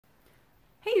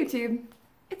Hey YouTube,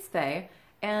 it's Faye,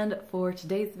 and for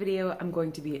today's video I'm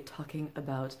going to be talking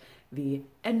about the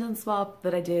engine swap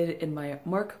that I did in my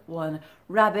Mk1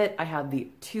 Rabbit. I have the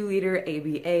 2-liter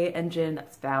ABA engine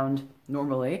that's found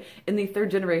normally in the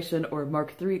 3rd generation or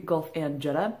Mark III Golf and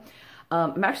Jetta.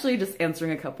 I'm actually just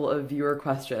answering a couple of viewer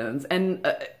questions, and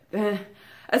a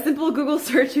simple Google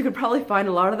search you could probably find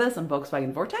a lot of this on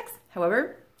Volkswagen Vortex.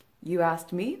 However, you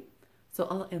asked me, so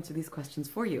I'll answer these questions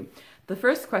for you. The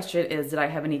first question is, did I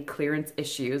have any clearance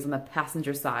issues on the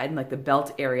passenger side, like the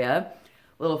belt area?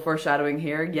 A little foreshadowing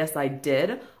here. Yes, I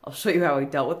did. I'll show you how I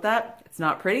dealt with that. It's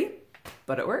not pretty,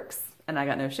 but it works, and I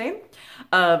got no shame.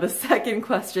 The second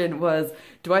question was,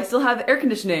 do I still have air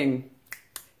conditioning?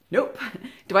 Nope.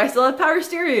 Do I still have power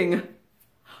steering?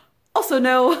 Also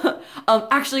no.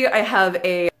 Actually, I have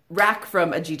a rack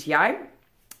from a GTI,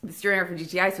 the steering rack from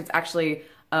GTI, so it's actually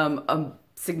a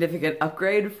significant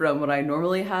upgrade from what I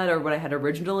normally had or what I had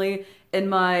originally in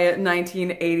my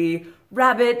 1980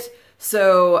 Rabbit.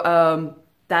 So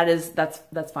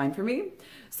that's fine for me.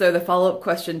 So the follow-up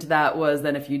question to that was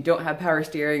then, if you don't have power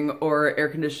steering or air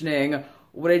conditioning,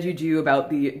 what did you do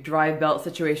about the drive belt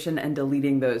situation and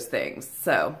deleting those things?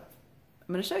 So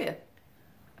I'm gonna show you.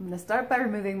 I'm gonna start by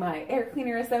removing my air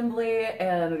cleaner assembly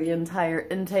and the entire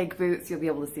intake boot so you'll be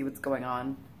able to see what's going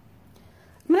on.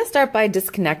 I'm going to start by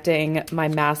disconnecting my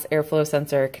mass airflow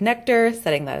sensor connector,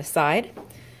 setting that aside.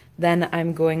 Then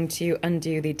I'm going to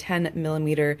undo the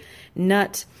 10mm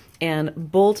nut and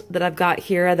bolt that I've got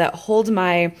here that hold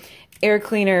my air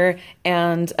cleaner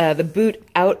and the boot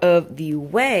out of the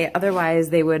way, otherwise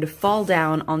they would fall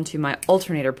down onto my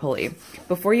alternator pulley.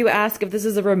 Before you ask if this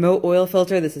is a remote oil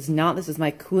filter, this is not. This is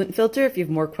my coolant filter. If you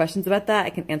have more questions about that, I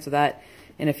can answer that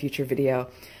in a future video.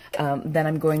 Then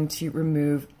I'm going to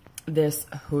remove this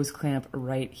hose clamp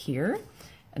right here,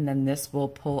 and then this will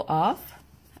pull off,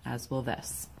 as will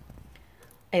this.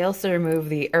 I also remove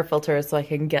the air filter so I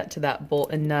can get to that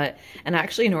bolt and nut, and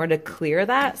actually in order to clear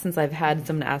that, since I've had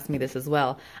someone ask me this as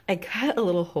well, I cut a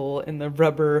little hole in the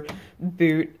rubber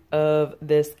boot of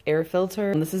this air filter.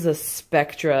 And this is a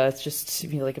Spectra. It's just,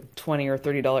 you know, like a $20 or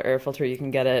 $30 air filter you can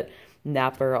get at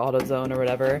Napa or AutoZone or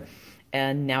whatever,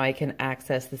 and now I can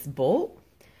access this bolt.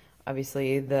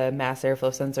 Obviously, the mass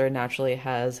airflow sensor naturally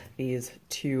has these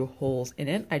 2 holes in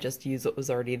it. I just used what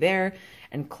was already there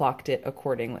and clocked it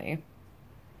accordingly.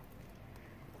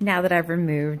 Now that I've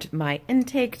removed my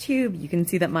intake tube, you can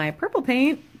see that my purple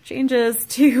paint changes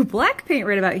to black paint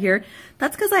right about here.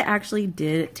 That's because I actually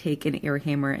did take an air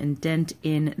hammer and dent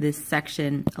in this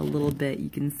section a little bit.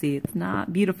 You can see it's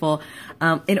not beautiful,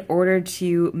 in order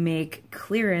to make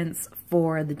clearance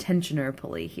for the tensioner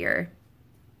pulley here.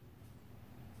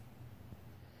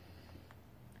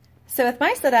 So with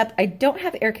my setup, I don't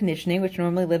have air conditioning, which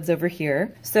normally lives over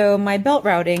here. So my belt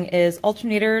routing is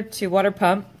alternator to water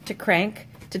pump to crank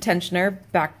to tensioner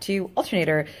back to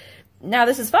alternator. Now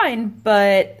this is fine,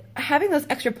 but having those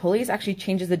extra pulleys actually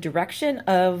changes the direction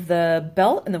of the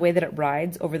belt and the way that it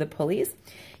rides over the pulleys.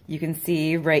 You can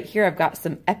see right here I've got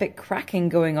some epic cracking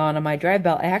going on my drive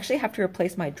belt. I actually have to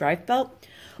replace my drive belt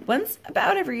once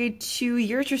about every 2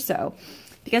 years or so,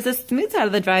 because the smooth side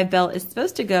of the drive belt is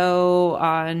supposed to go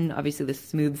on, obviously, the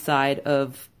smooth side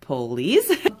of pulleys.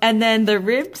 And then the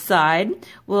ribbed side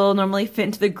will normally fit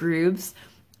into the grooves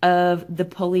of the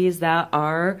pulleys that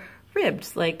are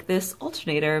ribbed, like this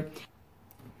alternator.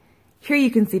 Here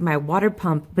you can see my water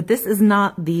pump, but this is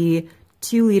not the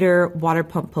 2-liter water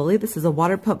pump pulley. This is a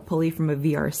water pump pulley from a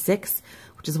VR6,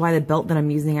 which is why the belt that I'm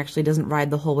using actually doesn't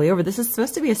ride the whole way over. This is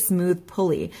supposed to be a smooth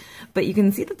pulley, but you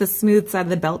can see that the smooth side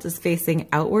of the belt is facing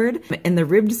outward and the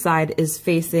ribbed side is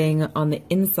facing on the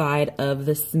inside of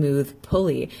the smooth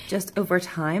pulley. Just over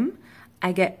time,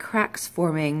 I get cracks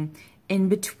forming in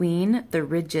between the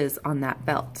ridges on that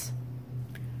belt.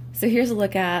 So here's a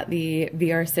look at the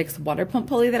VR6 water pump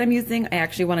pulley that I'm using. I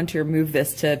actually wanted to remove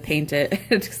this to paint it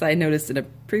because I noticed in a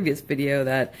previous video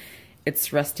that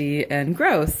it's rusty and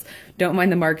gross. Don't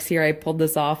mind the marks here. I pulled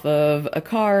this off of a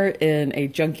car in a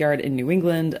junkyard in New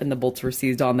England and the bolts were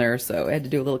seized on there, so I had to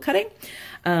do a little cutting.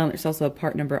 There's also a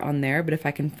part number on there, but if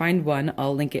I can find one,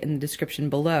 I'll link it in the description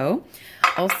below.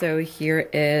 Also, here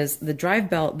is the drive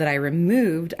belt that I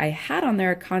removed. I had on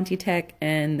there a ContiTech,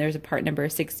 and there's a part number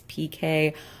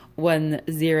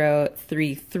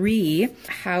 6PK1033.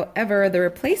 However, the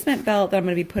replacement belt that I'm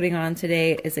going to be putting on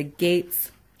today is a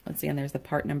Gates. Once again, there's the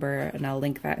part number, and I'll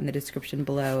link that in the description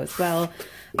below as well.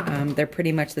 They're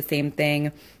pretty much the same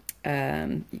thing.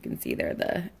 You can see they're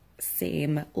the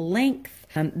same length.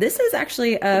 This is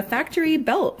actually a factory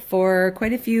belt for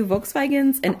quite a few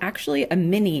Volkswagens, and actually a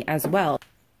Mini as well.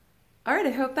 All right,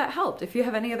 I hope that helped. If you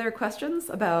have any other questions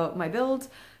about my build,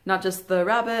 not just the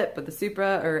Rabbit, but the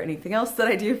Supra or anything else that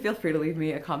I do, feel free to leave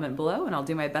me a comment below and I'll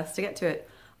do my best to get to it.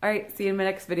 Alright, see you in my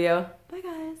next video. Bye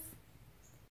guys!